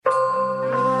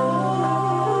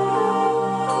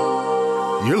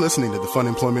You're listening to the Fun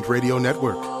Employment Radio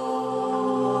Network. The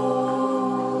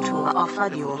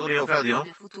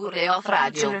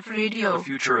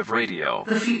future of radio.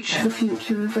 The future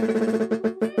of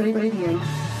radio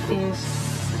is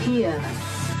here.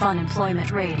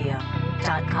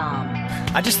 FunemploymentRadio.com.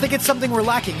 I just think it's something we're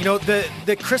lacking. You know,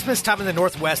 the Christmas time in the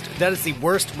Northwest, that is the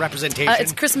worst representation.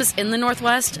 It's Christmas in the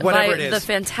Northwest Whatever by it is. the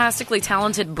fantastically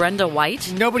talented Brenda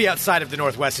White. Nobody outside of the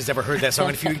Northwest has ever heard that song.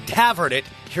 And if you have heard it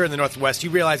here in the Northwest, you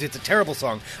realize it's a terrible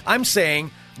song. I'm saying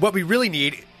what we really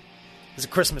need is a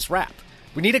Christmas rap.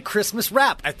 We need a Christmas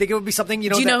rap. I think it would be something,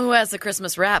 Do you know who has the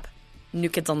Christmas rap? New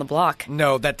Kids on the Block.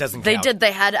 No, that doesn't They count. did.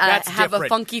 They had That's have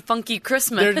different. a funky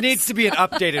Christmas. There needs to be an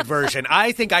updated version.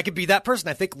 I think I could be that person.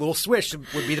 I think Lil Swish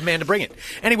would be the man to bring it.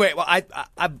 Anyway, well, I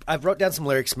wrote down some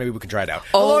lyrics. Maybe we can try it out.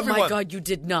 Hello, Oh, everyone. my God, you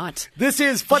did not. This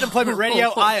is Fun Employment Radio.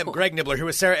 I am Greg Nibbler, here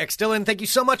with Sarah X. Dillon. Thank you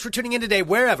so much for tuning in today,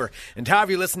 wherever and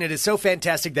however you listen. It is so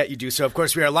fantastic that you do so. Of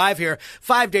course, we are live here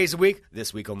 5 days a week,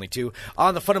 this week only 2,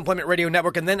 on the Fun Employment Radio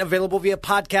Network, and then available via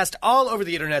podcast all over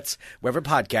the internets, wherever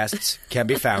podcasts can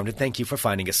be found. And thank you for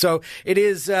finding us. So it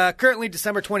is currently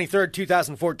December 23rd,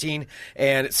 2014,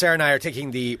 and Sarah and I are taking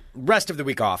the rest of the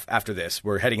week off after this.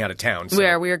 We're heading out of town. So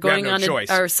We are going have no on choice.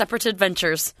 our separate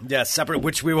adventures. Yes, separate,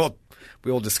 which we will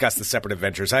discuss the separate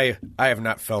adventures. I have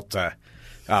not felt.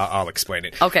 I'll explain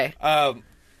it. Okay. So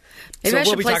Maybe I we'll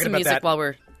should be play talking some about music that. while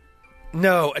we're...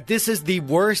 No, this is the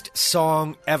worst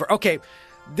song ever. Okay,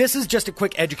 this is just a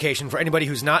quick education for anybody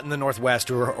who's not in the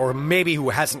Northwest or maybe who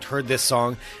hasn't heard this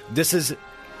song. This is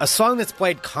a song that's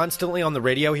played constantly on the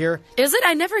radio here. Is it?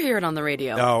 I never hear it on the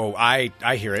radio. Oh, I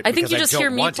hear it. I think because you just don't hear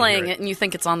me want to playing hear it and you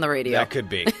think it's on the radio. That could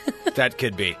be. That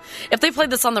could be. If they played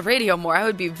this on the radio more, I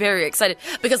would be very excited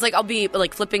because, like, I'll be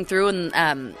like flipping through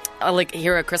and I'll like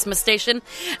hear a Christmas station,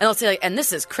 and they'll say like, "And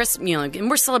this is Christmas, you know, and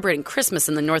we're celebrating Christmas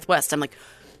in the Northwest." I'm like,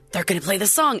 they're going to play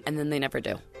this song, and then they never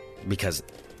do. Because.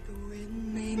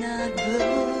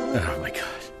 Oh my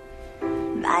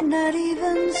God. Might not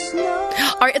even snow.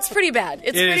 All right, it's pretty bad.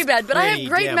 It's It pretty is bad, but I pretty have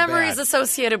great damn memories bad.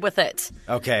 associated with it.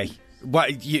 Okay. What?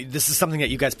 This is something that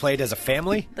you guys played as a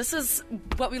family? This is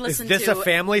what we Is listen this to. a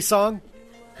family song?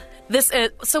 This is,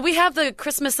 so we have the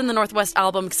Christmas in the Northwest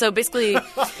album. So basically,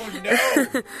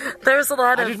 there's a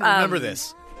lot I of. didn't remember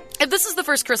this. If this is the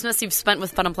first Christmas you've spent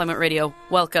with Fun Employment Radio,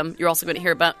 welcome. You're also going to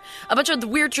hear about a bunch of the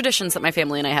weird traditions that my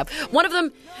family and I have. One of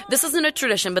them, this isn't a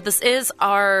tradition, but this is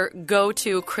our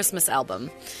go-to Christmas album.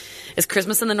 It's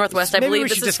Christmas in the Northwest. I Maybe believe we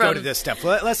this should is just from. go to this stuff.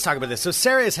 Let's talk about this. So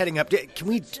Sarah is heading up. Can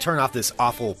we turn off this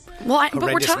awful? Well, but we're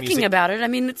horrendous talking music? about it. I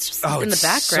mean, it's just Oh, in the it's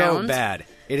background. so bad.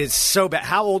 It is so bad.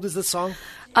 How old is this song?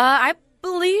 I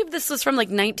believe this was from like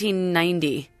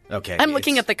 1990. Okay, I'm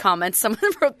looking at the comments.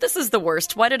 Someone wrote, "This is the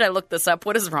worst. Why did I look this up?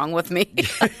 What is wrong with me?"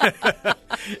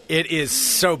 It is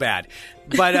so bad.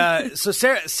 But so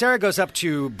Sarah goes up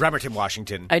to Bremerton,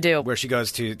 Washington. I do. Where she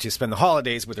goes to spend the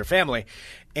holidays with her family.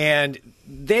 And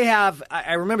they have,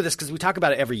 I remember this because we talk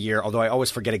about it every year, although I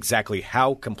always forget exactly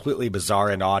how completely bizarre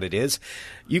and odd it is.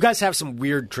 You guys have some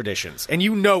weird traditions, and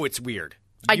you know it's weird.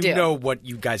 I do. You know what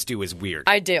you guys do is weird.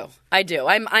 I do.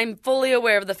 I'm fully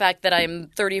aware of the fact that I'm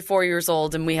 34 years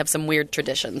old and we have some weird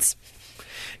traditions.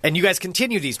 And you guys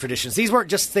continue these traditions. These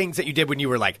weren't just things that you did when you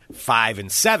were like 5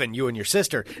 and 7, you and your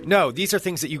sister. No, these are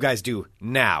things that you guys do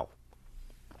now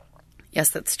Yes,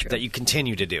 that's true. that you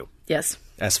continue to do Yes,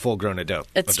 as full-grown adults.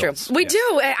 it's true. We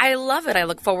do. I love it. I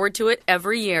look forward to it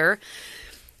every year.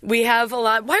 We have a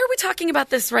lot. Why are we talking about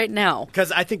this right now?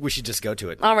 Because I think we should just go to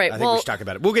it. All right. I think we should talk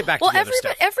about it. We'll get back to the other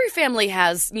stuff. Every family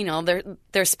has, you know,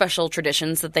 their special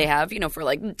traditions that they have, you know, for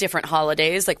like different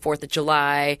holidays, like 4th of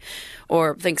July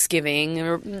or Thanksgiving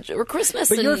or Christmas.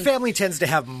 But and your family tends to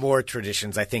have more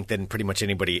traditions, I think, than pretty much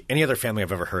any other family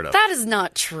I've ever heard of. that is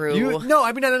not true. No,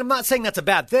 I mean, I'm not saying that's a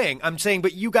bad thing. I'm saying,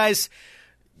 but you guys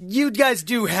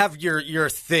do have your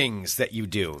things that you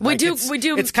do. We do.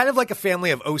 It's kind of like a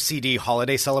family of OCD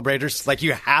holiday celebrators. Like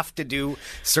you have to do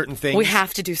certain things. We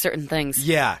have to do certain things.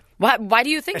 Yeah. Why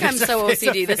do you think I'm It's a- so it's a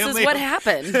OCD? This is family what of-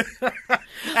 happened.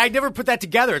 I never put that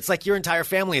together. It's like your entire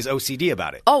family is OCD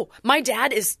about it. Oh, my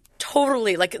dad is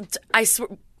totally like, I swear,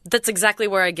 that's exactly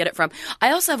where I get it from.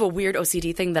 I also have a weird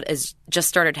OCD thing that has just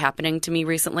started happening to me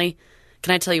recently.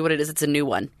 Can I tell you what it is? It's a new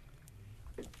one.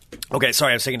 Okay,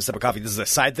 sorry, I was taking a sip of coffee. This is a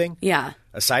side thing? Yeah.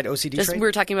 A side OCD Just, trait? we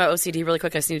were talking about OCD really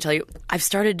quick. I just need to tell you, I've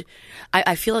started,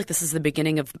 I feel like this is the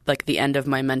beginning of like the end of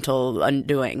my mental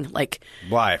undoing. Like,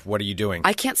 Why? What are you doing?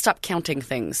 I can't stop counting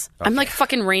things. I'm like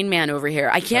fucking Rain Man over here.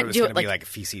 I Thought can't it was do gonna it be like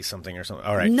feces something or something.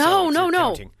 All right. No, so no, you're no.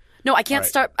 counting. No, I can't All right.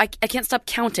 start. I can't stop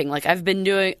counting. Like I've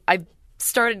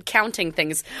started counting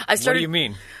things. What do you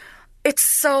mean? It's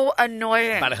so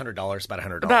annoying. About $100. About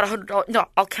 $100. About $100. No,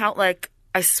 I'll count like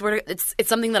I swear it's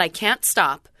something that I can't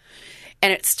stop.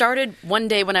 And it started one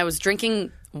day when I was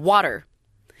drinking water.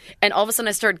 And all of a sudden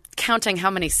I started counting how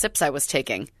many sips I was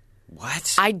taking.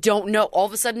 What? I don't know. All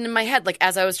of a sudden in my head, like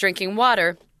as I was drinking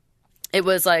water, it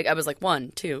was like, I was like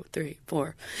 1, 2, 3,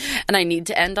 4. And I need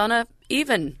to end on a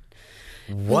even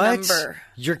number.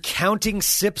 You're counting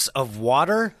sips of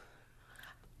water?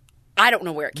 I don't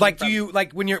know where it came Like, from. do you,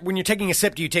 like, when you're taking a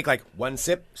sip, do you take, like, 1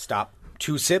 sip, stop,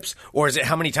 2 sips? Or is it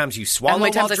how many times you swallow How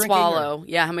many times while I drinking, swallow.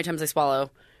 Yeah, how many times I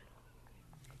swallow.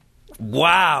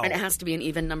 Wow. And it has to be an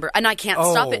even number. And I can't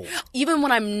stop it. Even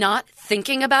when I'm not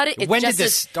thinking about it. When just did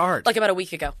this is, start? Like about a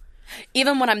week ago.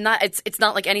 Even when I'm not, it's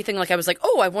not like anything like I was like,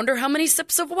 oh, I wonder how many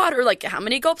sips of water, like how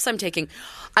many gulps I'm taking.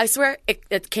 I swear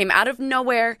it came out of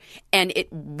nowhere and it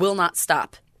will not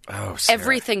stop. Oh, Sarah.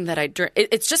 Everything that I drink,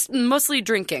 it's just mostly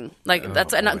drinking. Like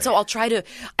and so I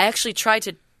actually try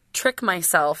to trick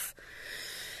myself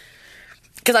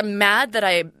because I'm mad that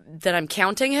I'm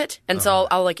counting it. And so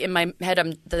I'll like in my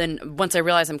head, then once I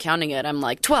realize I'm counting it, I'm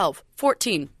like 12,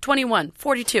 14, 21,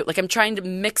 42. Like I'm trying to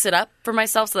mix it up for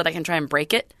myself so that I can try and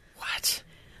break it. What?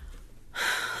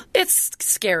 It's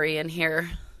scary in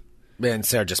here. And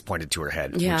Sarah just pointed to her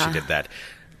head when Yeah. she did that.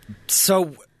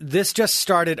 So this just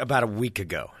started about a week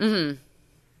ago. Mm-hmm.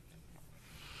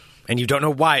 And you don't know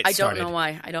why it started. I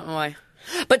don't know why.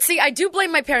 But see, I do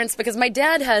blame my parents because my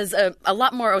dad has a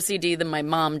lot more OCD than my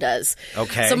mom does.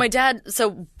 Okay.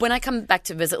 So when I come back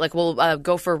to visit, like we'll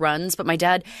go for runs, but my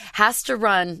dad has to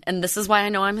run, and this is why I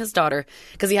know I'm his daughter,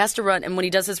 because he has to run, and when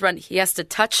he does his run, he has to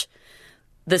touch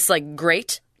this like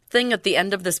grate thing at the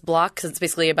end of this block, because it's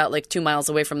basically about like 2 miles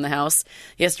away from the house.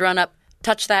 He has to run up,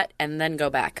 touch that, and then go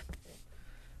back.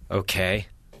 Okay.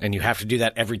 And you have to do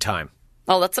that every time.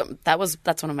 Oh, that's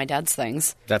one of my dad's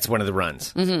things. That's one of the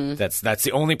runs. Mm-hmm. That's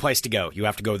the only place to go. You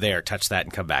have to go there, touch that,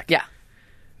 and come back. Yeah.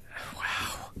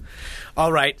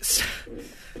 All right.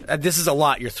 This is a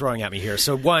lot you're throwing at me here.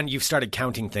 So, one, you've started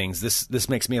counting things. This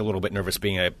makes me a little bit nervous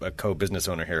being a co-business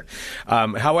owner here.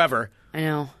 However, I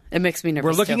know. It makes me nervous.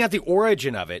 we're looking too. at the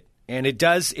origin of it, and it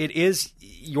is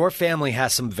your family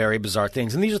has some very bizarre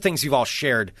things, and these are things you've all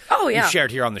shared. Oh, yeah. You've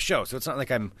shared here on the show, so it's not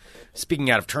like I'm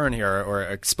speaking out of turn here or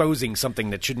exposing something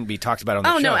that shouldn't be talked about on the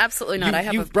show. Oh, no, absolutely not. I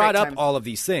have You've a brought great up time. all of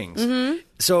these things. Mm-hmm.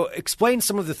 So explain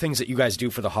some of the things that you guys do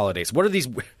for the holidays. What are these?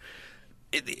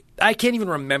 I can't even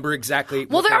remember exactly.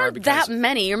 Well, what there they are aren't that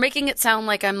many. You're making it sound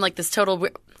like I'm like this total.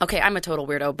 Okay, I'm a total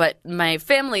weirdo, but my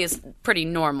family is pretty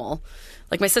normal.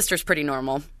 Like my sister's pretty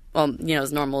normal. Well,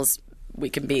 as normal as we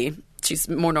can be. She's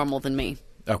more normal than me.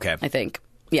 Okay. I think.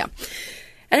 Yeah.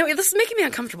 Anyway, this is making me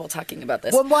uncomfortable talking about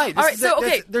this. Well, why? All right,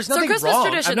 There's nothing Christmas wrong.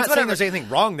 traditions, I'm not saying whatever. there's anything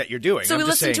wrong that you're doing. So I'm we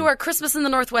just listen to saying- our Christmas in the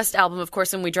Northwest album, of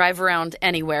course, and we drive around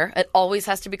anywhere. It always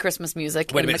has to be Christmas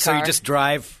music. Wait a in minute. the So car. you just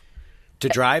drive to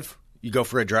drive? You go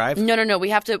for a drive? No. We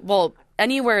have to. Well,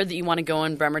 anywhere that you want to go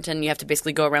in Bremerton, you have to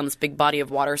basically go around this big body of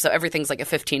water. So everything's like a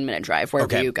 15-minute drive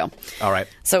wherever Okay. you go. All right.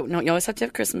 So no, you always have to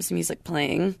have Christmas music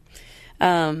playing.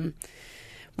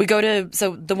 We go to.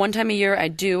 So the one time a year, I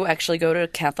do actually go to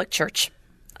Catholic church.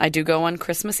 I do go on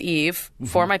Christmas Eve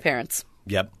for my parents.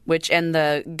 Yep. And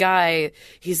the guy,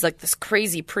 he's like this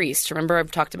crazy priest. Remember,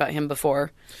 I've talked about him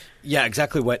before. Yeah,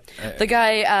 exactly what. The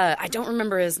guy, I don't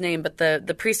remember his name, but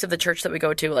the priest of the church that we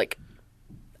go to, like,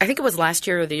 I think it was last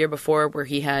year or the year before, where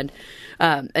he had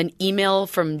an email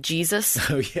from Jesus,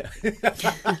 Oh, yeah.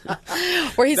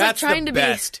 where he's That's like trying the to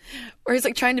best. where he's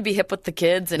like trying to be hip with the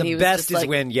kids, and he The was best just is like,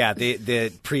 when,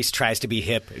 the priest tries to be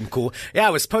hip and cool. Yeah, I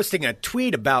was posting a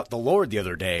tweet about the Lord the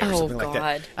other day or Oh, something like that.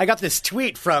 God. I got this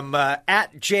tweet from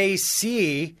at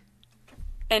JC.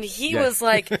 and he Yeah. was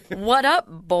like, "What up,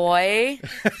 boy?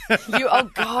 Oh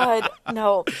God,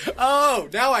 no." Oh,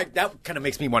 now that kind of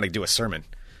makes me want to do a sermon.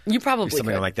 You probably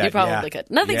something could. like that, You probably yeah. could.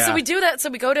 Nothing. Yeah. So we do that.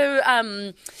 So we go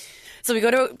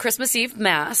to Christmas Eve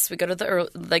Mass. We go to the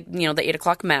the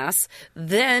 8:00 Mass.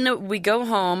 Then we go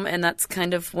home, and that's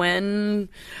kind of when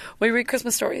we read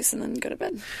Christmas stories and then go to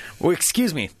bed. Well,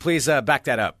 excuse me. Please back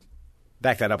that up.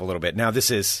 Back that up a little bit. Now, this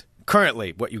is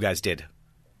currently what you guys did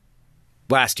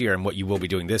last year and what you will be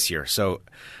doing this year. So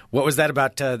what was that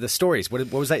about the stories?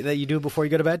 What was that you do before you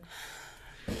go to bed?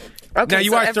 Okay, Now,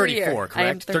 you so are every 34, year, correct? I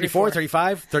am 34,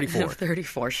 35? 34.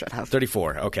 34, shut up.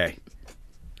 34, okay.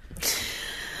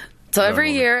 So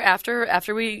every year after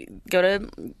we go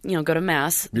to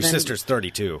Mass. Your then sister's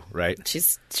 32, right?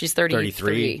 She's 33.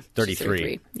 33? She's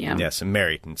 33. Yeah. Yes, and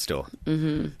married and still.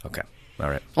 Mm-hmm. Okay, all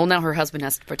right. Well, now her husband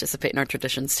has to participate in our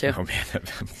traditions too. Oh, man,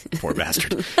 poor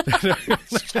bastard.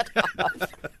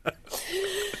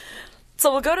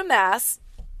 So we'll go to Mass,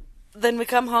 then we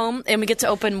come home, and we get to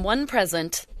open one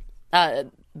present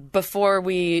before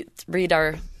we read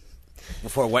our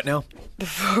Before what now?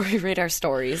 Before we read our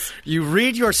stories. You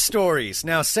read your stories.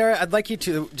 Now, Sarah, I'd like you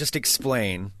to just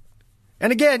explain.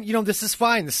 And again, this is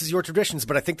fine. This is your traditions,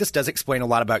 but I think this does explain a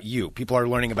lot about you. People are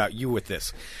learning about you with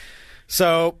this.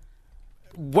 So,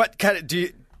 what kind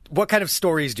of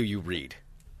stories do you read?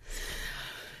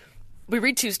 We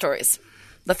read 2 stories.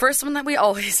 The first one that we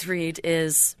always read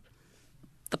is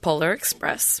The Polar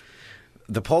Express.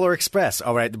 The Polar Express.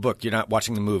 All right, the book. You're not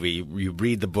watching the movie. You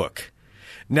read the book.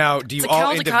 Now, do you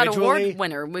all individually? It's a Caldecott Award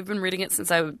winner. We've been reading it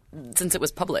since it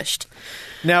was published.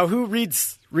 Now, who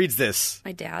reads this?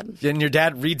 My dad. And your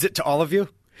dad reads it to all of you?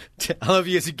 To all of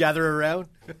you as you gather around?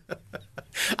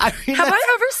 Have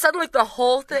I ever said like the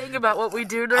whole thing about what we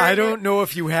do during I don't know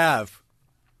if you have.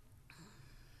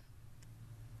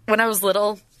 When I was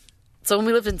little, so when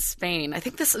we lived in Spain, I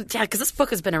think because this book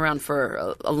has been around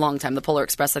for a long time, The Polar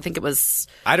Express. I think it was...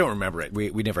 I don't remember it.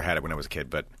 We never had it when I was a kid,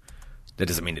 but that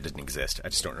doesn't mean it didn't exist. I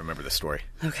just don't remember the story.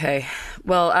 Okay.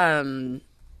 Well, a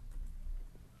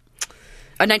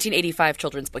 1985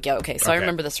 children's book. Yeah, okay. So I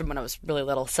remember this from when I was really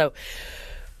little. So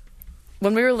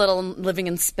when we were little, living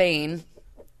in Spain,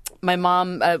 my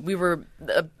mom, we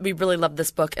really loved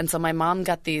this book. And so my mom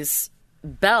got these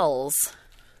bells,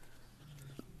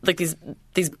 like these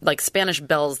like Spanish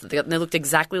bells that they looked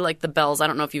exactly like the bells. I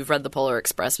don't know if you've read The Polar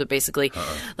Express, but basically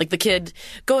like the kid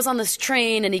goes on this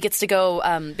train and he gets to go,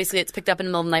 basically it's picked up in the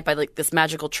middle of the night by like this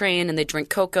magical train and they drink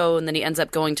cocoa and then he ends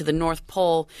up going to the North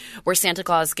Pole where Santa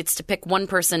Claus gets to pick one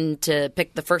person to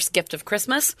pick the first gift of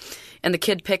Christmas, and the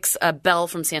kid picks a bell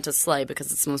from Santa's sleigh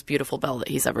because it's the most beautiful bell that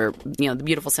he's ever, the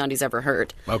beautiful sound he's ever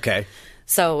heard. Okay.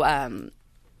 So,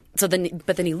 then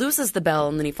he loses the bell,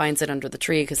 and then he finds it under the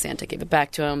tree because Santa gave it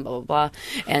back to him, blah, blah, blah.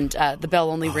 And the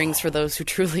bell only rings for those who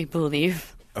truly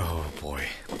believe. Oh, boy.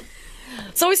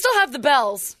 So we still have the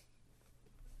bells.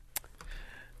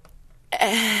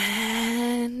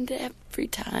 And every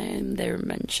time they're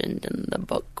mentioned in the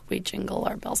book, we jingle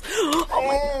our bells.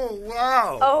 Oh,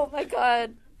 wow. Oh, my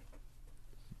God.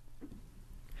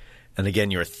 And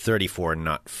again, you're 34,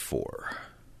 not 4.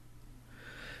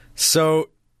 So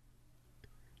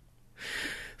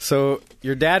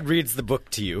your dad reads the book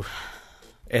to you,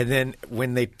 and then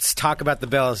when they talk about the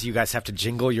bells, you guys have to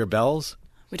jingle your bells?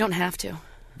 We don't have to.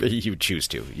 You choose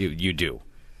to. You do.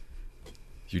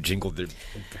 You jingle the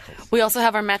bells. We also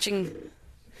have our matching...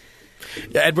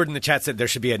 Yeah, Edward in the chat said there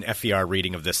should be an FER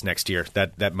reading of this next year.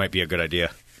 That might be a good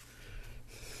idea.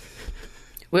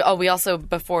 We also,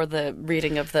 before the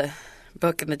reading of the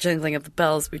book and the jingling of the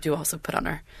bells, we do also put on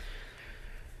our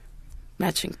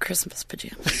matching Christmas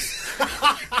pajamas.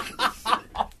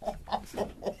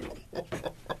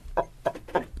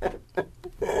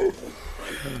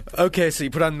 Okay, so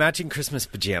you put on matching Christmas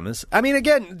pajamas. I mean,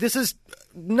 again, this is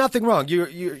nothing wrong.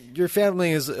 Your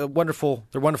family is wonderful.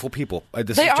 They're wonderful people.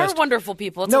 They are wonderful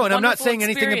people. It's and I'm not saying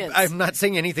anything. I'm not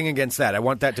saying anything against that. I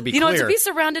want that to be clear. To be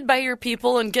surrounded by your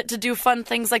people and get to do fun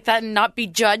things like that and not be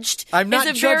judged. I'm not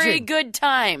is a judging. Very good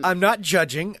time. I'm not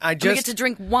judging. We get to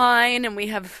drink wine and we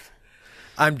have.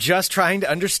 I'm just trying to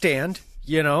understand,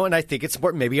 and I think it's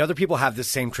important. Maybe other people have the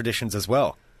same traditions as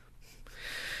well.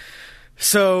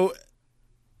 So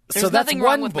There's nothing that's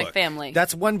wrong one with book. my family.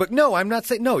 That's one book. No, I'm not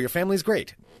saying... No, your family's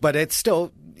great. But it's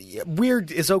still...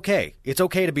 Weird is okay. It's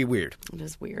okay to be weird. It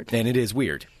is weird. And it is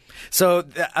weird. So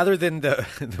other than the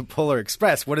Polar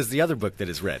Express, what is the other book that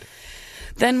is read?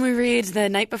 Then we read The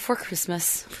Night Before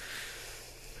Christmas.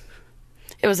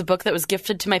 It was a book that was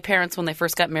gifted to my parents when they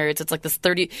first got married. So it's like this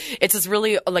It's this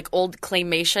really like old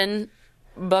claymation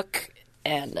book.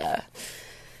 And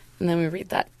then we read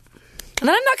that. And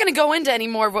then I'm not going to go into any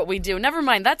more of what we do. Never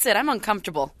mind. That's it. I'm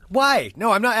uncomfortable. Why?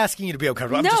 No, I'm not asking you to be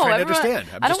uncomfortable. I'm just trying to understand.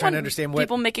 I'm just trying to understand what...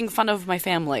 people making fun of my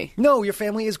family. No, your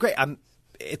family is great.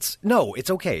 It's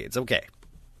okay. It's okay.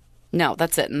 No,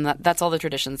 that's it. And that's all the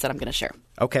traditions that I'm going to share.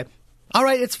 Okay. All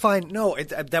right, it's fine. No,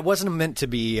 that wasn't meant to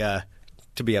be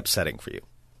upsetting for you.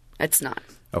 It's not.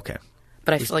 Okay.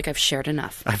 But I feel like I've shared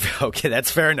enough. Okay, that's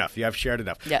fair enough. You have shared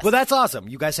enough. Yes. Well, that's awesome.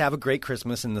 You guys have a great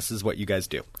Christmas, and this is what you guys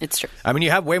do. It's true. I mean,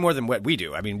 you have way more than what we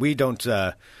do. I mean, we don't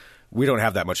have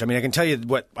that much. I mean, I can tell you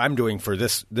what I'm doing for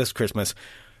this Christmas.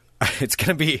 It's going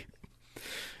to be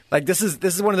like this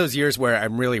is one of those years where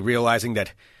I'm really realizing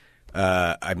that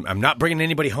I'm not bringing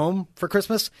anybody home for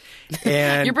Christmas.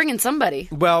 And you're bringing somebody.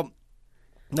 Well,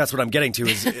 that's what I'm getting to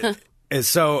is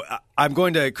so I'm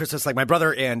going to Christmas, like my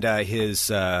brother and his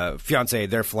fiance,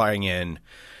 they're flying in,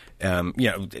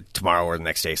 tomorrow or the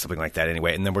next day, something like that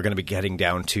anyway. And then we're going to be heading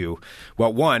down to,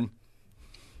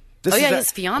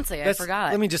 his fiance, I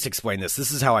forgot. Let me just explain this.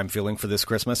 This is how I'm feeling for this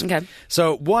Christmas. Okay.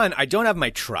 So, one, I don't have my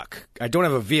truck. I don't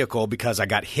have a vehicle because I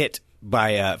got hit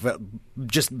by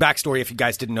just backstory. If you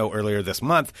guys didn't know, earlier this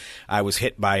month, I was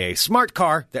hit by a smart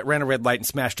car that ran a red light and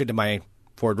smashed into my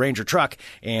Ford Ranger truck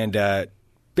and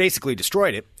basically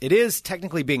destroyed it. It is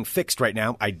technically being fixed right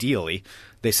now, ideally.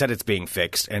 They said it's being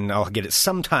fixed, and I'll get it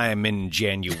sometime in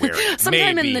January.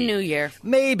 Sometime in the new year.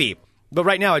 Maybe. But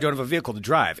right now, I don't have a vehicle to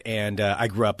drive, and I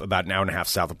grew up about an hour and a half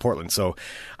south of Portland, so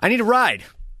I need a ride.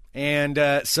 And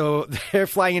so they're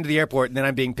flying into the airport, and then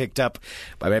I'm being picked up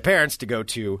by my parents to go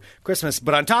to Christmas.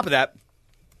 But on top of that,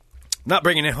 not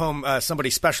bringing it home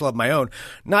somebody special of my own,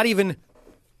 not even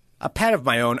a pet of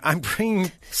my own. I'm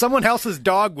bringing someone else's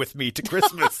dog with me to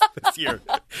Christmas this year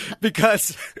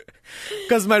because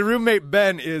my roommate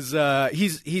Ben is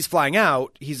he's flying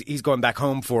out. He's going back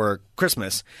home for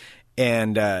Christmas,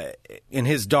 and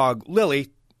his dog Lily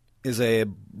is a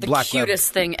black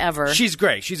cutest thing ever. She's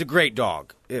great. She's a great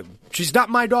dog. She's not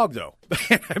my dog though.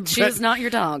 She's not your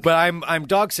dog. But I'm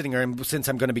dog sitting her, and since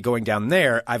I'm going to be going down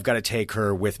there, I've got to take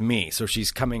her with me. So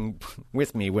she's coming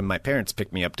with me when my parents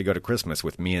pick me up to go to Christmas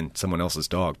with me and someone else's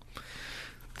dog.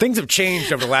 Things have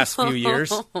changed over the last few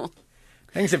years.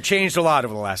 Things have changed a lot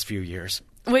over the last few years.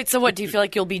 Wait, so what? Do you feel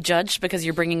like you'll be judged because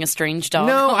you're bringing a strange dog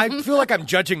No, home? I feel like I'm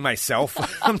judging myself.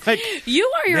 I'm like,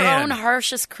 you are your man. own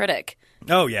harshest critic.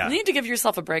 Oh, yeah. You need to give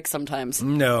yourself a break sometimes.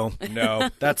 No,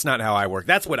 that's not how I work.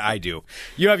 That's what I do.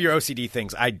 You have your OCD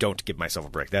things. I don't give myself a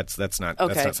break. That's not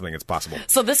something that's possible.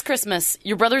 So this Christmas,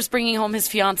 your brother's bringing home his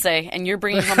fiance, and you're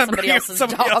bringing home somebody else's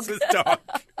dog.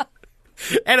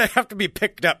 And I have to be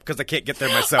picked up because I can't get there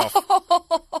myself.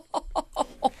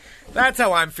 That's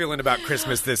how I'm feeling about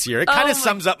Christmas this year. It kind of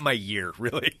sums up my year,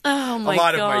 really. Oh, my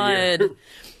God. A lot of my year.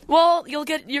 Well, you'll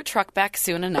get your truck back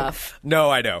soon enough. No,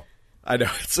 I know.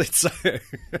 It's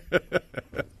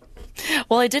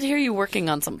Well, I did hear you working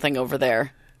on something over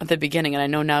there at the beginning, and I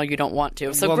know now you don't want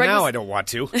to. So well, Greg now I don't want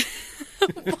to.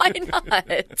 Why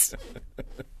not?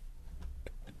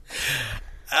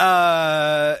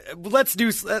 Let's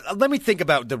do. Let me think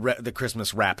about the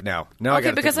Christmas wrap now. Now I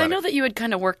got because I know that you had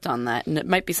kind of worked on that, and it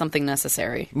might be something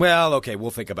necessary. Well, okay,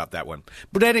 we'll think about that one.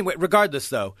 But anyway, regardless,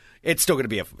 though, it's still going to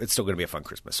be a fun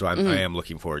Christmas. So I am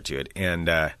looking forward to it, and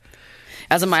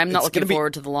as am I. I'm not looking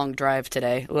forward to the long drive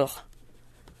today. Ugh.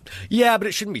 Yeah, but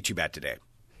it shouldn't be too bad today.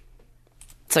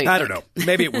 So I don't know.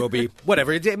 Maybe it will be.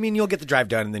 Whatever. I mean, you'll get the drive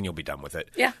done, and then you'll be done with it.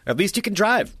 Yeah. At least you can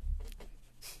drive.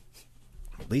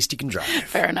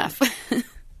 Fair enough.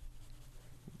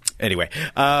 Anyway,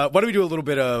 why don't we do a little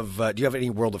bit of, do you have any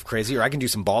World of Crazy? Or I can do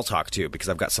some ball talk, too, because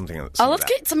I've got something. Let's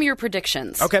get some of your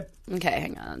predictions. Okay. Okay,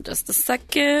 hang on just a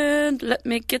second. Let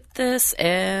me get this,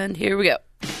 and here we go.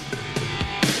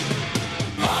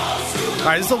 All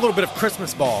right, this is a little bit of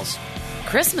Christmas balls.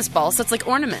 Christmas balls? That's like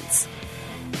ornaments.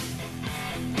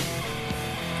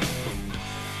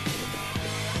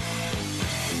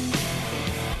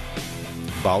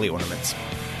 Bally ornaments.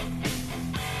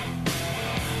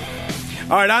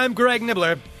 All right, I'm Greg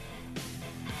Nibbler.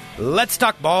 Let's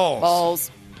talk balls.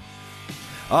 Balls.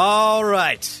 All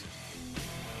right.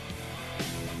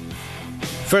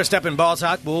 First up in ball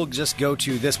talk, we'll just go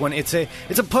to this one. It's a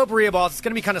potpourri of balls. It's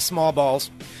going to be kind of small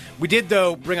balls. We did,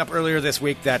 though, bring up earlier this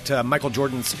week that Michael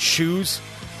Jordan's shoes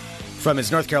from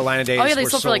his North Carolina days. Oh yeah, they were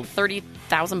sold for like $30,000 or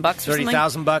something.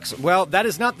 $30,000. Well, that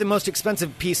is not the most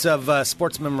expensive piece of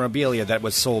sports memorabilia that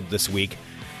was sold this week.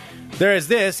 There is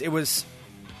this. It was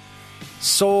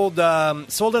sold at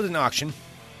an auction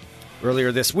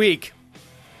earlier this week.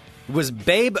 It was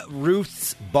Babe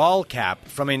Ruth's ball cap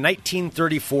from a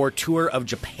 1934 tour of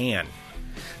Japan.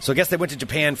 So I guess they went to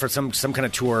Japan for some kind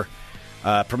of tour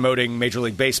promoting Major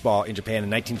League Baseball in Japan in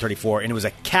 1934, and it was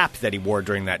a cap that he wore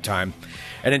during that time.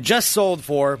 And it just sold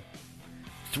for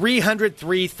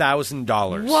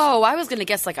 $303,000. Whoa, I was going to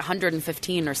guess like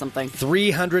 $115 or something.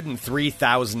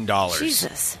 $303,000.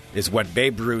 Jesus. Is what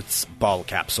Babe Ruth's ball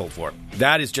cap sold for.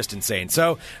 That is just insane.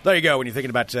 So there you go. When you're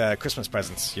thinking about Christmas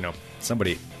presents,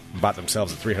 somebody bought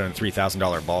themselves a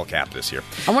 $303,000 ball cap this year.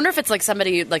 I wonder if it's like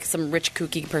somebody, like some rich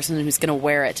kooky person who's going to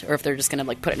wear it, or if they're just going to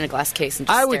like put it in a glass case and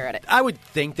just stare at it. I would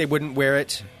think they wouldn't wear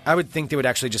it. I would think they would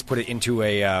actually just put it into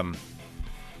a.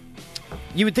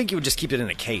 You would think you would just keep it in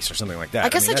a case or something like that. I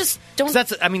guess I just don't.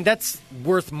 That's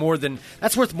worth more than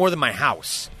my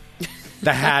house.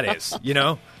 The hat is, I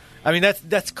mean,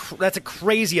 that's a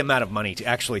crazy amount of money to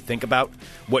actually think about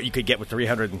what you could get with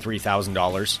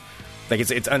 $303,000. Like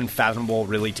it's unfathomable,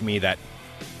 really, to me that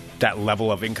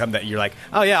level of income that you're like,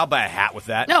 oh yeah, I'll buy a hat with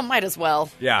that. No, might as well.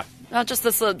 Yeah, not just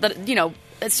this. That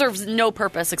it serves no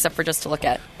purpose except for just to look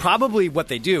at. Probably what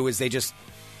they do is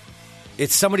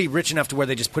it's somebody rich enough to where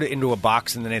they just put it into a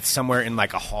box and then it's somewhere in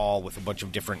like a hall with a bunch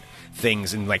of different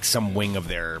things in like some wing of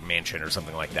their mansion or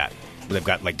something like that. They've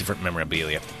got like different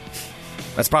memorabilia.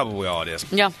 That's probably all it is.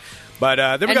 Yeah. But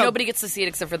there we And go. nobody gets to see it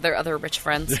except for their other rich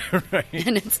friends. Right.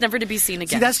 And it's never to be seen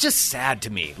again. See, that's just sad to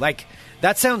me. Like,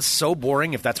 that sounds so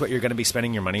boring if that's what you're going to be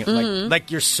spending your money on. Like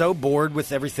you're so bored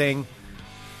with everything.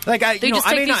 Like, I just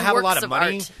may take not these have a lot works of of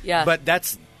money, art. Yeah.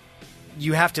 but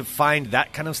you have to find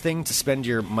that kind of thing to spend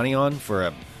your money on for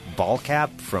a ball cap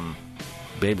from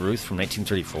Babe Ruth from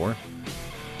 1934.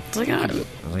 It's like,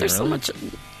 there's so really? much.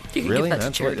 You can Really? give that to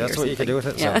That's charity what or you can do with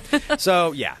it? something.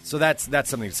 Yeah. So that's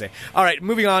something to say. All right,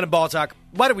 moving on to ball talk.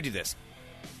 Why don't we do this?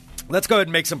 Let's go ahead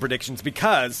and make some predictions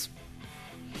because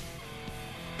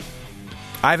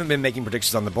I haven't been making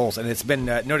predictions on the Bulls, and it's been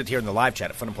noted here in the live chat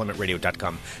at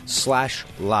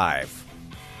funemploymentradio.com/live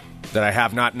that I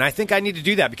have not, and I think I need to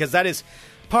do that because that is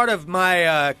part of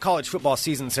my college football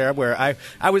season, Sarah, where I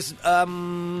was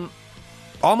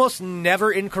almost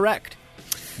never incorrect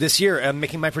this year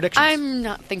making my predictions. I'm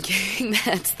not thinking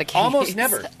that's the case. Almost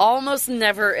never. Almost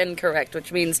never incorrect,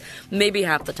 which means maybe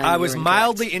half the time I you was were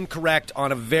mildly incorrect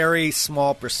on a very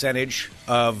small percentage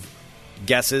of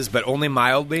guesses, but only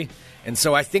mildly. And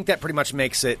so I think that pretty much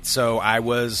makes it so I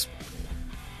was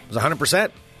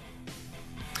 100%.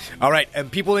 All right,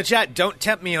 and people in chat, don't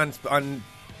tempt me on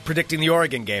predicting the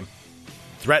Oregon game.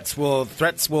 Threats will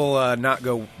not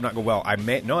go well. I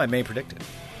may predict it,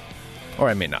 or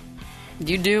I may not.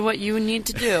 You do what you need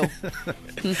to do.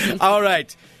 All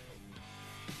right.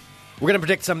 We're going to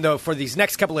predict some, though, for these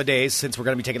next couple of days, since we're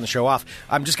going to be taking the show off.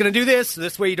 I'm just going to do this.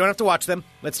 This way you don't have to watch them.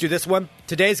 Let's do this one.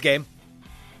 Today's game.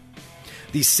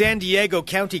 The San Diego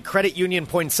County Credit Union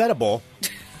Poinsettia Bowl.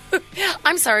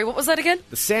 I'm sorry, what was that again?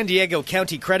 The San Diego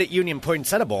County Credit Union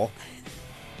Poinsettia Bowl.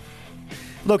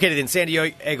 Located in San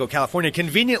Diego, California,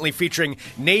 conveniently featuring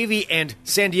Navy and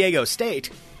San Diego State.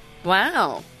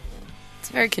 Wow. It's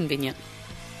very convenient.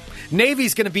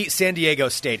 Navy's going to beat San Diego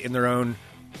State in their own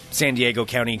San Diego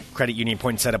County Credit Union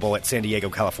Poinsettia Bowl at San Diego,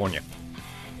 California.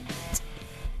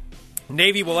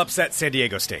 Navy will upset San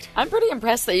Diego State. I'm pretty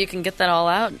impressed that you can get that all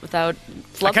out without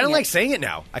flubbing I kind of it. like saying it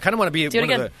now. I kind of want to be Do it one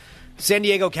of again. the San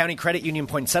Diego County Credit Union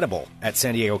Poinsettia Bowl at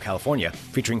San Diego, California,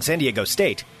 featuring San Diego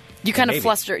State. You kind of Navy.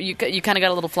 fluster. You kind of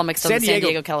got a little flummoxed on San the San Diego-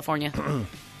 Diego, California.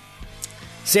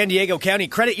 San Diego County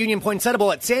Credit Union Poinsettia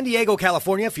Bowl at San Diego,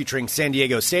 California, featuring San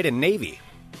Diego State and Navy.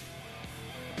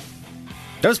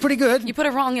 That was pretty good. You put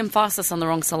a wrong emphasis on the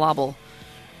wrong syllable.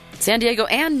 San Diego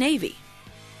and Navy.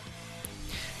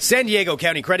 San Diego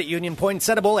County Credit Union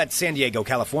Poinsettia Bowl at San Diego,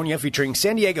 California, featuring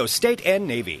San Diego State and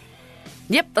Navy.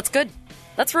 Yep, that's good.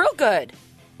 That's real good.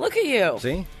 Look at you.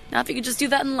 See? Now if you could just do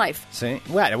that in life. See?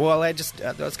 Well, I just,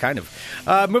 that was kind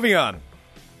of. Moving on.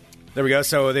 There we go.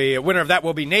 So the winner of that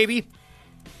will be Navy.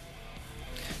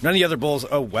 None of the other Bulls.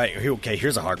 Oh, wait. Okay,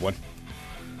 here's a hard one.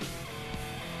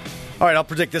 All right, I'll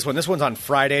predict this one. This one's on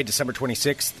Friday, December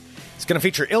 26th. It's going to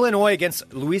feature Illinois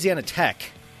against Louisiana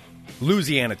Tech.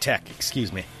 Louisiana Tech,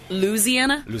 excuse me.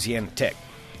 Louisiana? Louisiana Tech.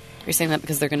 You're saying that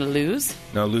because they're going to lose?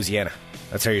 No, Louisiana.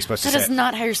 That's how you're supposed to That say is it.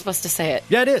 not how you're supposed to say it.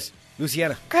 Yeah, it is.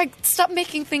 Louisiana. Greg, stop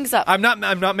making things up. I'm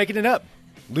not making it up.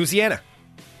 Louisiana.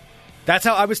 That's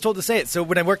how I was told to say it. So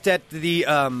when I worked at the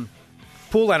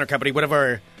pool liner company, one of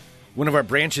our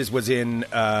branches was in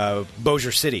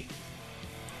Bossier City,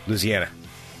 Louisiana,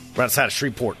 right outside of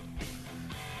Shreveport.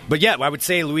 But yeah, I would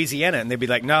say Louisiana, and they'd be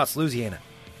like, "No, it's Louisiana."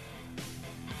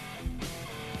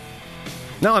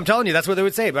 No, I'm telling you, that's what they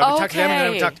would say. But I would talk to them, and then I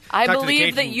would talk I to the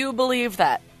believe that Cajun- you believe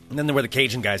that. And then there were the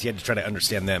Cajun guys. You had to try to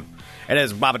understand them. It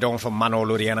is Baba Don from Monroe,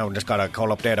 Louisiana. We just got to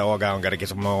call up there to Oregon. Got to get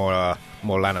some more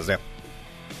liners there.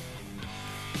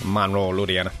 Monroe,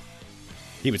 Louisiana.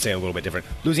 He would say it a little bit different.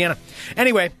 Louisiana.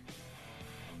 Anyway.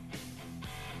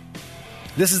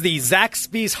 This is the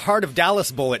Zaxby's Heart of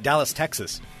Dallas Bowl at Dallas,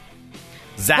 Texas.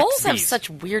 Zaxby's. Bulls have such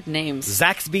weird names.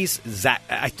 Zaxby's.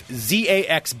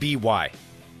 Z-A-X-B-Y.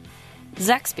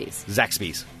 Zaxby's.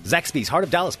 Zaxby's Heart of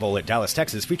Dallas Bowl at Dallas,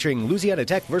 Texas, featuring Louisiana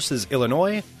Tech versus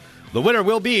Illinois. The winner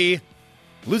will be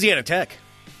Louisiana Tech.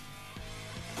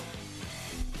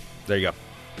 There you go.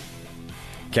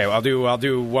 Okay, well, I'll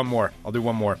do one more.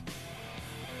 One more.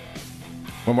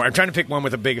 I'm trying to pick one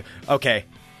with a big. Okay,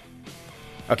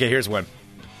 here's one.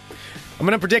 I'm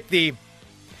going to predict the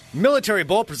Military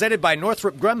Bowl presented by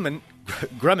Northrop Grumman.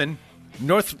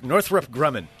 Northrop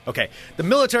Grumman. Okay. The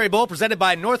Military Bowl presented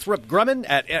by Northrop Grumman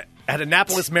at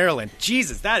Annapolis, Maryland.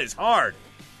 Jesus, that is hard.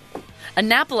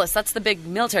 Annapolis, that's the big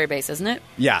military base, isn't it?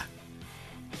 Yeah.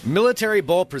 Military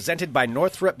Bowl presented by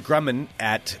Northrop Grumman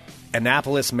at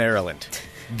Annapolis, Maryland.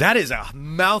 That is a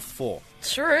mouthful.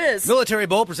 Sure is. Military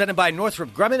Bowl presented by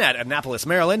Northrop Grumman at Annapolis,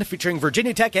 Maryland, featuring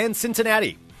Virginia Tech and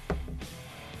Cincinnati.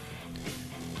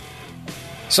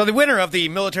 So the winner of the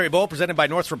Military Bowl presented by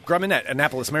Northrop Grumman at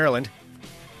Annapolis, Maryland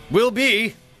will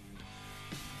be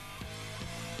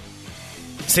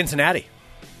Cincinnati.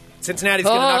 Cincinnati's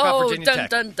going to knock off Virginia dun, Tech.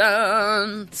 Dun,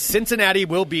 dun. Cincinnati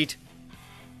will beat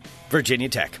Virginia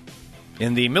Tech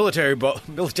in the Military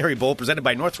Bowl presented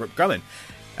by Northrop Grumman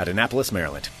at Annapolis,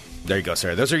 Maryland. There you go,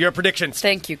 sir. Those are your predictions.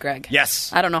 Thank you, Greg.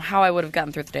 Yes. I don't know how I would have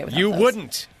gotten through the day without You those.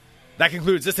 wouldn't. That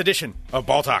concludes this edition of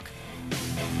Ball Talk.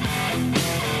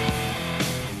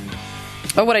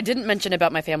 But what I didn't mention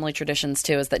about my family traditions,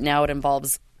 too, is that now it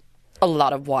involves a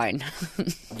lot of wine.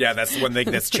 Yeah, that's the one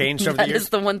thing that's changed over the That years. is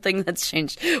the one thing that's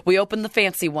changed. We open the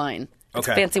fancy wine. It's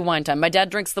Okay. fancy wine time. My dad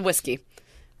drinks the whiskey.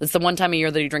 It's the one time a year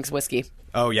that he drinks whiskey.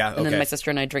 Oh, yeah, And then okay. my sister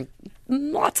and I drink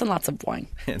lots and lots of wine.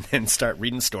 And then start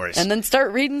reading stories. And then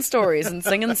start reading stories and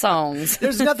singing songs.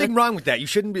 There's nothing wrong with that. You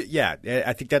shouldn't be. Yeah,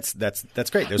 I think that's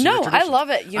great. Those are No, your traditions. I love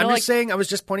it. You I'm know, just saying. I was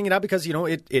just pointing it out because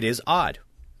it is odd.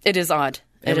 It is odd.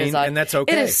 It is odd. and that's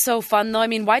okay. It is so fun, though. I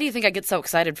mean, why do you think I get so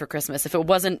excited for Christmas? If it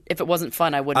wasn't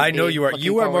fun, I wouldn't. I know be you are. looking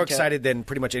You are more forward to it. excited than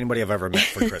pretty much anybody I've ever met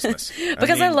for Christmas.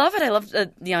 Because I mean, love it.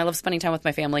 I love spending time with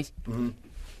my family. Mm-hmm.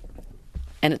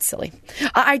 And it's silly.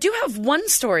 I do have one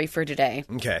story for today.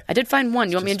 Okay. I did find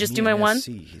one. You want me to just do my one?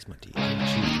 He's my D.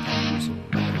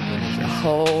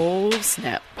 Oh,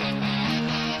 snap.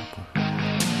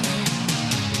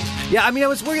 Yeah, I mean, I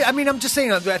was worried. I mean, I'm just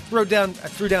saying. I threw down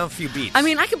a few beats. I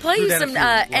mean, I could play Threw you down a some few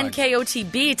lines.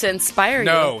 NKOTB to inspire you.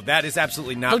 No, that is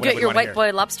absolutely not. You'll what get I would your wanna white hear.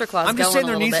 boy lobster claws I'm just going saying a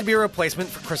there little needs bit. to be a replacement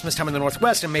for Christmas time in the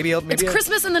Northwest, and maybe It's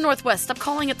Christmas in the Northwest. Stop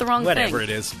calling it the wrong whatever thing.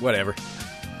 it is, whatever.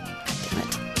 Damn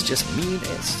it. It's just mean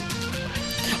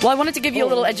as. Well, I wanted to give you a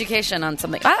little education on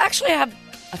something. I actually have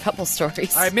a couple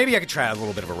stories. All right, maybe I could try a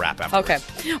little bit of a rap afterwards.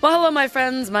 Okay. Well, hello, my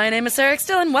friends. My name is Sarah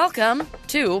Still, and welcome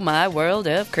to my world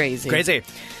of crazy. Crazy.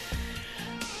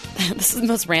 This is the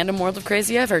most random world of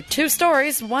crazy ever. 2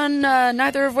 stories, one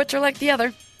neither of which are like the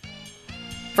other.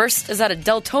 First is out of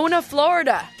Deltona,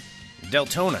 Florida.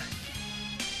 Deltona.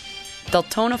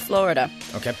 Deltona, Florida.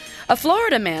 Okay. A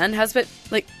Florida man has been,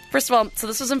 first of all, so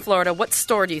this was in Florida. What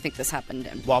store do you think this happened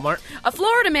in? Walmart. A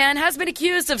Florida man has been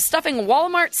accused of stuffing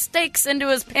Walmart steaks into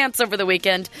his pants over the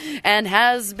weekend and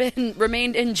has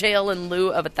remained in jail in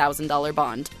lieu of a $1,000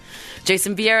 bond.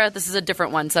 Jason Vieira, this is a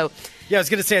different one. So, Yeah, I was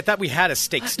going to say, I thought we had a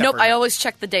steak stuffer. nope, I always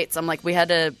check the dates. I'm like, we had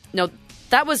to, no,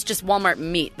 that was just Walmart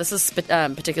meat. This is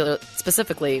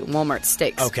specifically Walmart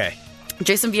steaks. Okay.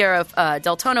 Jason Vieira of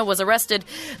Deltona was arrested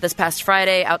this past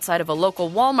Friday outside of a local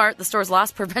Walmart. The store's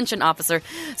loss prevention officer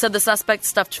said the suspect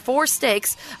stuffed 4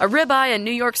 steaks, a ribeye, a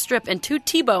New York strip, and 2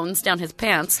 T-bones down his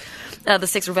pants. The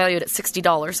steaks were valued at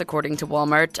 $60, according to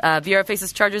Walmart. Vieira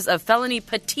faces charges of felony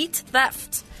petite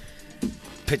theft.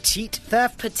 Petite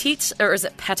theft? Petite, or is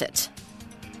it petit?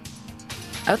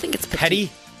 I would think it's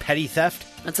petite. Petty theft?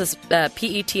 It says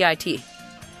P-E-T-I-T.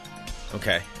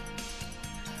 Okay.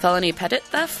 Felony petit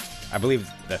theft? I believe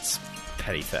that's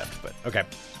petty theft, but okay.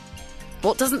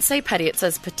 Well, it doesn't say petty. It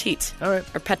says petite. All right.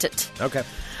 Or petit. Okay.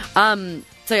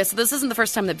 So this isn't the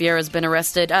first time that Vieira's been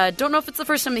arrested. Don't know if it's the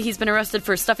first time that he's been arrested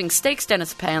for stuffing steaks down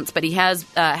his pants, but he has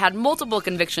had multiple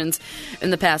convictions in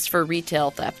the past for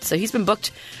retail theft. So he's been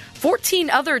booked 14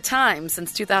 other times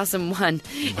since 2001,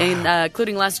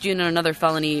 including last June on another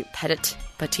felony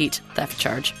petite theft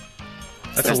charge.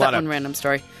 That's There's a lot that of one random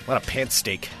story. A lot of pants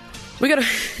steak. We gotta...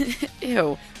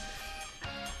 Ew.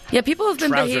 Yeah, people have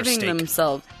been Trouser behaving steak.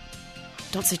 themselves.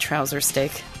 Don't say trouser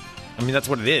steak. I mean, that's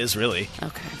what it is, really.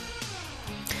 Okay.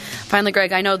 Finally,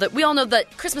 Greg, I know that we all know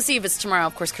that Christmas Eve is tomorrow.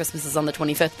 Of course, Christmas is on the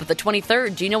 25th, but the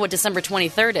 23rd, do you know what December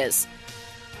 23rd is?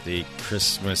 The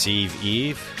Christmas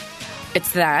Eve?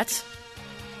 It's that.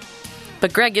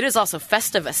 But, Greg, it is also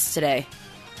Festivus today.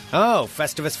 Oh,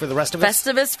 Festivus for the rest of us?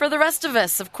 Festivus for the rest of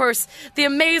us. Of course, the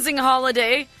amazing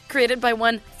holiday created by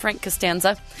one Frank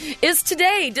Costanza is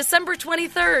today, December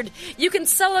 23rd. You can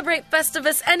celebrate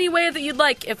Festivus any way that you'd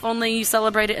like, if only you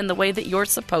celebrate it in the way that you're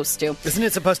supposed to. Isn't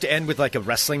it supposed to end with like a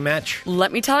wrestling match?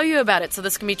 Let me tell you about it. So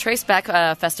this can be traced back.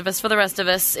 Festivus for the rest of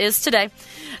us is today.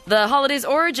 The holiday's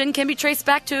origin can be traced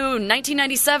back to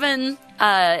 1997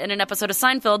 in an episode of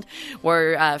Seinfeld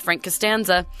where Frank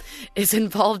Costanza is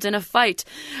involved in a fight.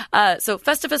 So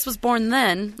Festivus was born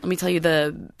then. Let me tell you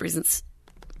the reasons,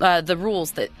 the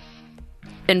rules that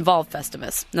involve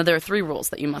Festivus. Now there are 3 rules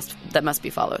that must be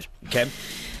followed. Okay.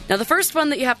 Now the first one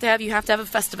that you have to have a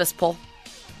Festivus pole.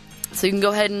 So you can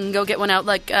go ahead and go get one out.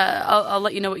 I'll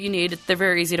let you know what you need. They're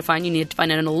very easy to find. You need to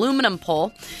find an aluminum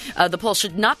pole. The pole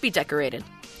should not be decorated,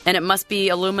 and it must be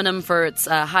aluminum for its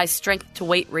high strength to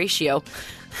weight ratio.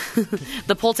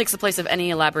 The pole takes the place of any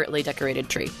elaborately decorated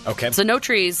tree. Okay. So no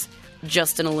trees,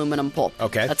 just an aluminum pole.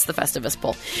 Okay. That's the Festivus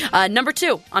pole. Number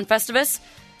 2, on Festivus,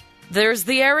 there's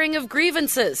the airing of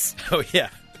grievances. Oh, yeah.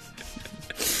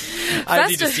 I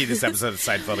need to see this episode of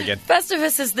Seinfeld again.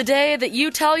 Festivus is the day that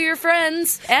you tell your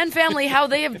friends and family how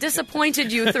they have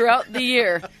disappointed you throughout the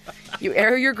year. You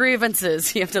air your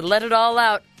grievances. You have to let it all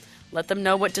out. Let them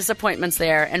know what disappointments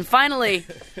they are. And finally,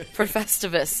 for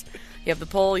Festivus, you have the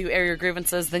poll, you air your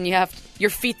grievances, then you have your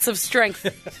feats of strength.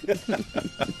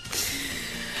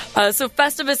 So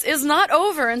Festivus is not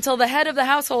over until the head of the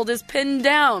household is pinned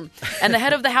down. And the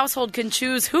head of the household can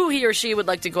choose who he or she would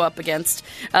like to go up against.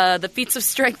 The feats of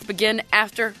strength begin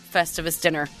after Festivus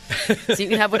dinner. So you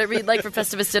can have whatever you'd like for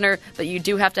Festivus dinner, but you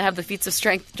do have to have the feats of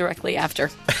strength directly after.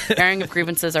 Airing of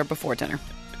grievances are before dinner.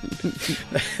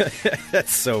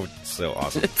 That's so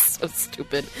awesome. It's so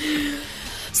stupid.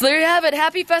 So there you have it.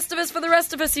 Happy Festivus for the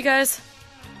rest of us, you guys.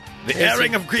 The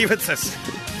airing of grievances.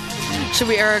 Should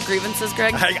we air our grievances,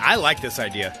 Greg? I like this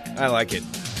idea. I like it.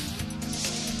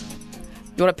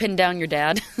 You want to pin down your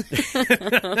dad?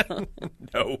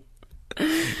 No.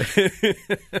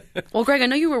 Well, Greg, I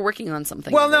know you were working on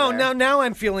something. Well, now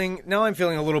I'm feeling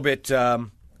a little bit.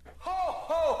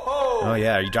 Oh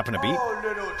yeah, are you dropping a beat? Oh,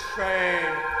 little train.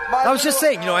 I was just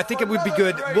saying, I think it would be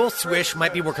good. Lil Swish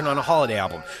might be working on a holiday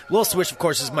album. Lil Swish, of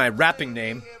course, is my rapping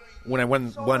name when I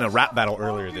won a rap battle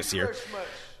earlier this year.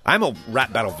 I'm a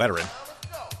rap battle veteran.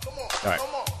 All right.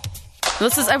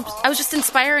 I was just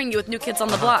inspiring you with New Kids on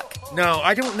the Block. No,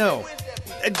 I don't know.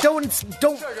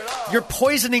 Don't. You're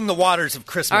poisoning the waters of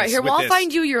Christmas. All right, here, with I'll this.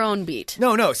 find you your own beat.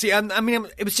 No. See,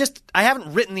 it was just I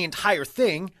haven't written the entire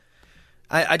thing.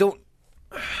 I don't.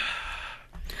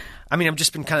 I've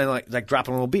just been kind of like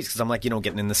dropping little beats because I'm like,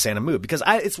 getting in the Santa mood. Because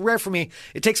it's rare for me.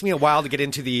 It takes me a while to get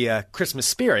into the Christmas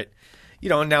spirit.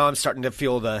 And now I'm starting to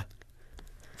feel the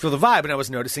vibe. And I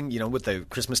was noticing, with the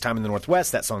Christmas time in the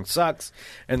Northwest, that song sucks.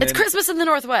 And it's Christmas in the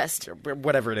Northwest.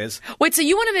 Whatever it is. Wait, so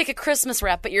you want to make a Christmas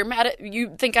rap, but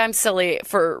you think I'm silly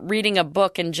for reading a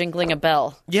book and jingling a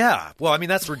bell? Yeah. Well,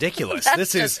 that's ridiculous.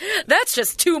 That's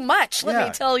just too much, let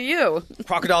me tell you.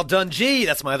 Crocodile Dundee.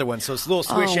 That's my other one. So it's Lil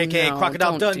Swish, a.k.a.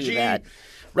 Crocodile Dundee.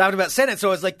 Rapping about Santa. So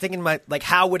I was thinking,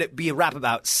 how would it be a rap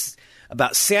about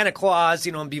Santa Claus,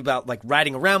 and be about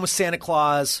riding around with Santa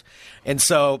Claus. And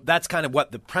so that's kind of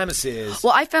what the premise is.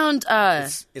 Well, I found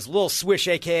is Lil Swish,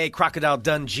 a.k.a. Crocodile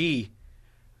Dundee,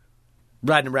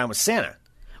 riding around with Santa.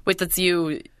 Wait, that's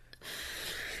you.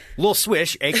 Lil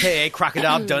Swish, a.k.a.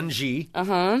 Crocodile Dundee.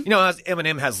 Uh-huh. As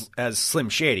Eminem has Slim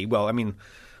Shady. Well,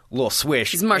 Lil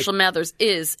Swish. Because Marshall Mathers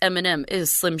is Eminem,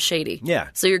 is Slim Shady. Yeah.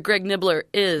 So your Greg Nibbler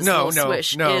is Lil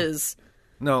Swish is...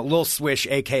 No, Lil Swish,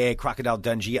 a.k.a. Crocodile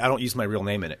Dundee. I don't use my real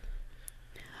name in it.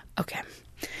 Okay.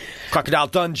 Crocodile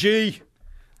Dundee.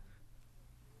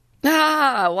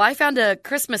 Well, I found a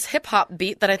Christmas hip-hop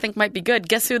beat that I think might be good.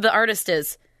 Guess who the artist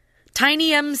is?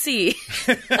 Tiny MC.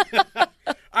 All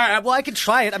right, well, I can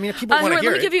try it. If people want to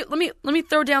hear it. Let me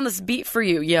throw down this beat for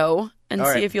you, yo, and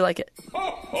see if you like it.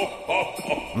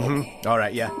 Mm-hmm. All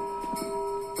right, yeah.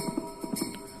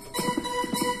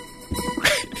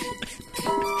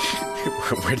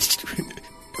 Where did you...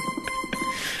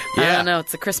 I don't know.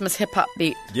 It's a Christmas hip-hop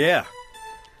beat. Yeah.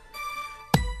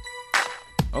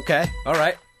 Okay. All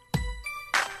right.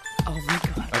 Oh, my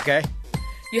God. Okay.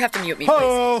 You have to mute me,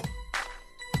 please.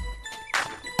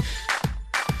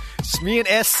 It's me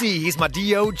and SC. He's my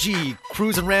DOG.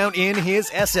 Cruising around in his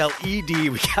SLED.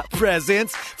 We got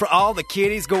presents for all the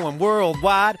kiddies going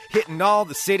worldwide, hitting all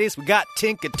the cities. We got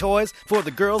Tinker toys for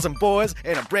the girls and boys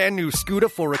and a brand new scooter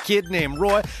for a kid named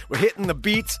Roy. We're hitting the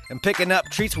beats and picking up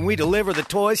treats when we deliver the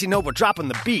toys. We're dropping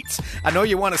the beats. I know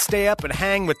you want to stay up and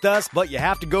hang with us, but you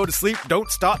have to go to sleep. Don't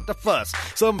start the fuss.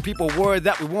 Some people worried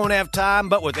that we won't have time,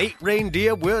 but with 8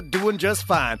 reindeer, we're doing just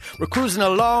fine. We're cruising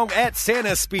along at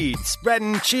Santa speed,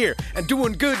 spreading cheer and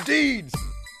doing good deeds.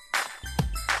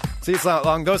 See, it's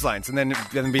along those lines, and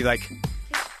then be like,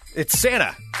 it's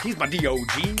Santa. He's my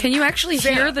DOG. Can you actually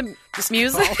hear the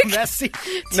music? Oh, messy.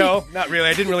 No, not really.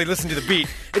 I didn't really listen to the beat.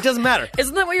 It doesn't matter.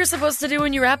 Isn't that what you're supposed to do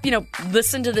when you rap?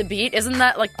 Listen to the beat. Isn't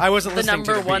that I wasn't the listening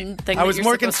number to the one beat. thing? I was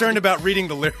more concerned about reading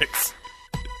the lyrics.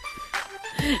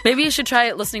 Maybe you should try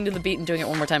it listening to the beat and doing it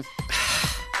one more time.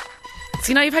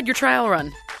 See, now you've had your trial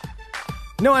run.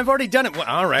 No, I've already done it. Well,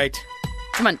 all right.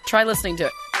 Come on, try listening to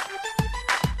it.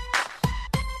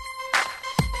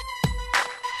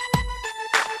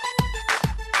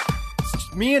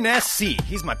 Me and SC,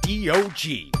 he's my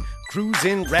DOG.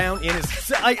 Cruising around in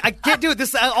his... I can't do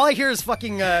it. All I hear is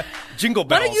fucking jingle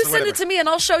bells. Why don't you send it to me and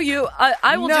I'll show you?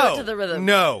 I will do it to the rhythm.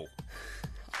 No.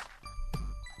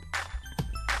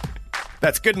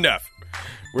 That's good enough.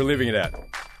 We're leaving it at.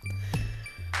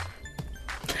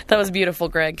 That was beautiful,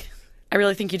 Greg. I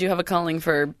really think you do have a calling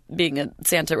for being a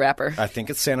Santa rapper. I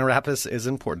think Santa rap is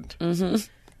important. Mm-hmm.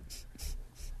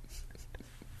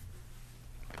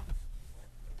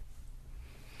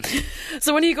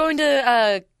 So when are you going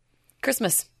to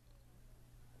Christmas?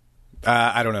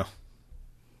 I don't know.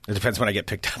 It depends when I get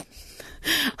picked up.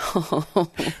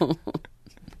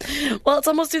 Well, it's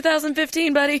almost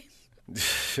 2015, buddy.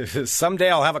 Someday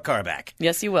I'll have a car back.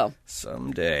 Yes, you will.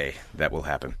 Someday that will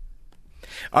happen.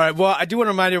 All right, well, I do want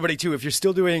to remind everybody, too, if you're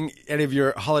still doing any of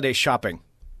your holiday shopping,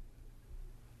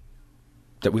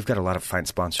 that we've got a lot of fine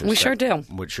sponsors. We sure do.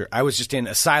 I was just in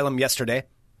Asylum yesterday.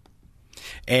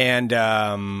 And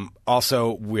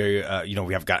also, we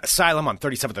have got Asylum on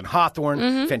 37th and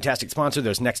Hawthorne. Fantastic sponsor.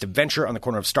 There's Next Adventure on the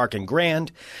corner of Stark and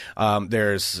Grand.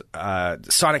 There's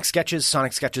Sonic Sketches,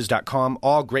 sonicsketches.com.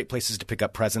 All great places to pick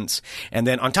up presents. And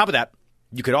then on top of that,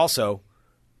 you could also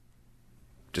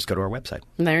just go to our website.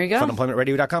 There you go.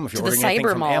 funemploymentradio.com. If you're ordering anything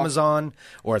from Amazon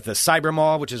or at the Cyber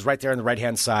Mall, which is right there on the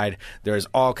right-hand side, there's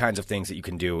all kinds of things that you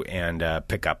can do and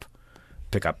pick up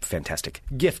fantastic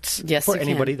gifts for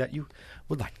anybody that you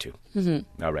would like to.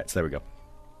 All right, so there we go.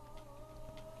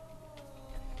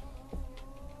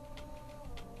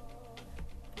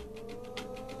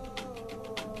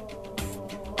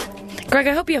 Greg,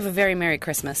 I hope you have a very Merry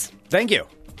Christmas. Thank you.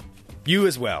 You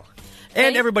as well.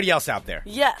 And everybody else out there.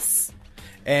 Yes.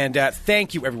 And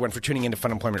thank you, everyone, for tuning into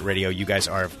Fun Employment Radio. You guys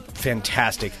are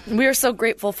fantastic. We are so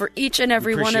grateful for each and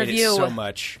every one of you. Appreciate it so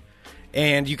much.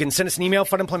 And you can send us an email,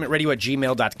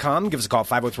 funemploymentradio@gmail.com. Give us a call,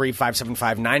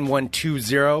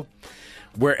 503-575-9120.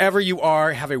 Wherever you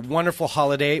are, have a wonderful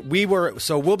holiday.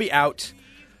 We'll be out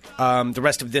the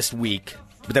rest of this week,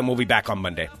 but then we'll be back on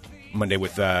Monday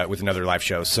with another live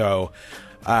show. So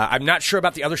I'm not sure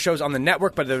about the other shows on the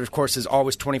network, but there, of course, is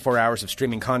always 24 hours of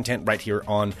streaming content right here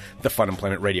on the Fun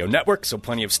Employment Radio Network. So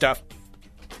plenty of stuff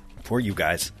for you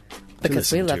guys.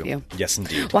 Because we love you. Yes,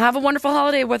 indeed. Well, have a wonderful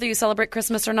holiday, whether you celebrate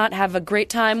Christmas or not. Have a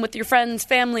great time with your friends,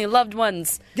 family, loved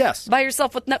ones. Yes. By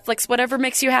yourself with Netflix, whatever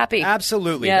makes you happy.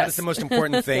 Absolutely. Yes. That is the most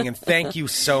important thing. And thank you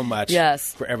so much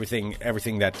for everything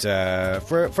that,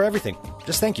 for everything.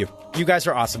 Just thank you. You guys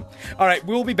are awesome. All right,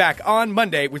 we'll be back on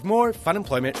Monday with more Fun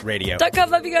Employment Radio.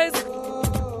 .com, love you guys.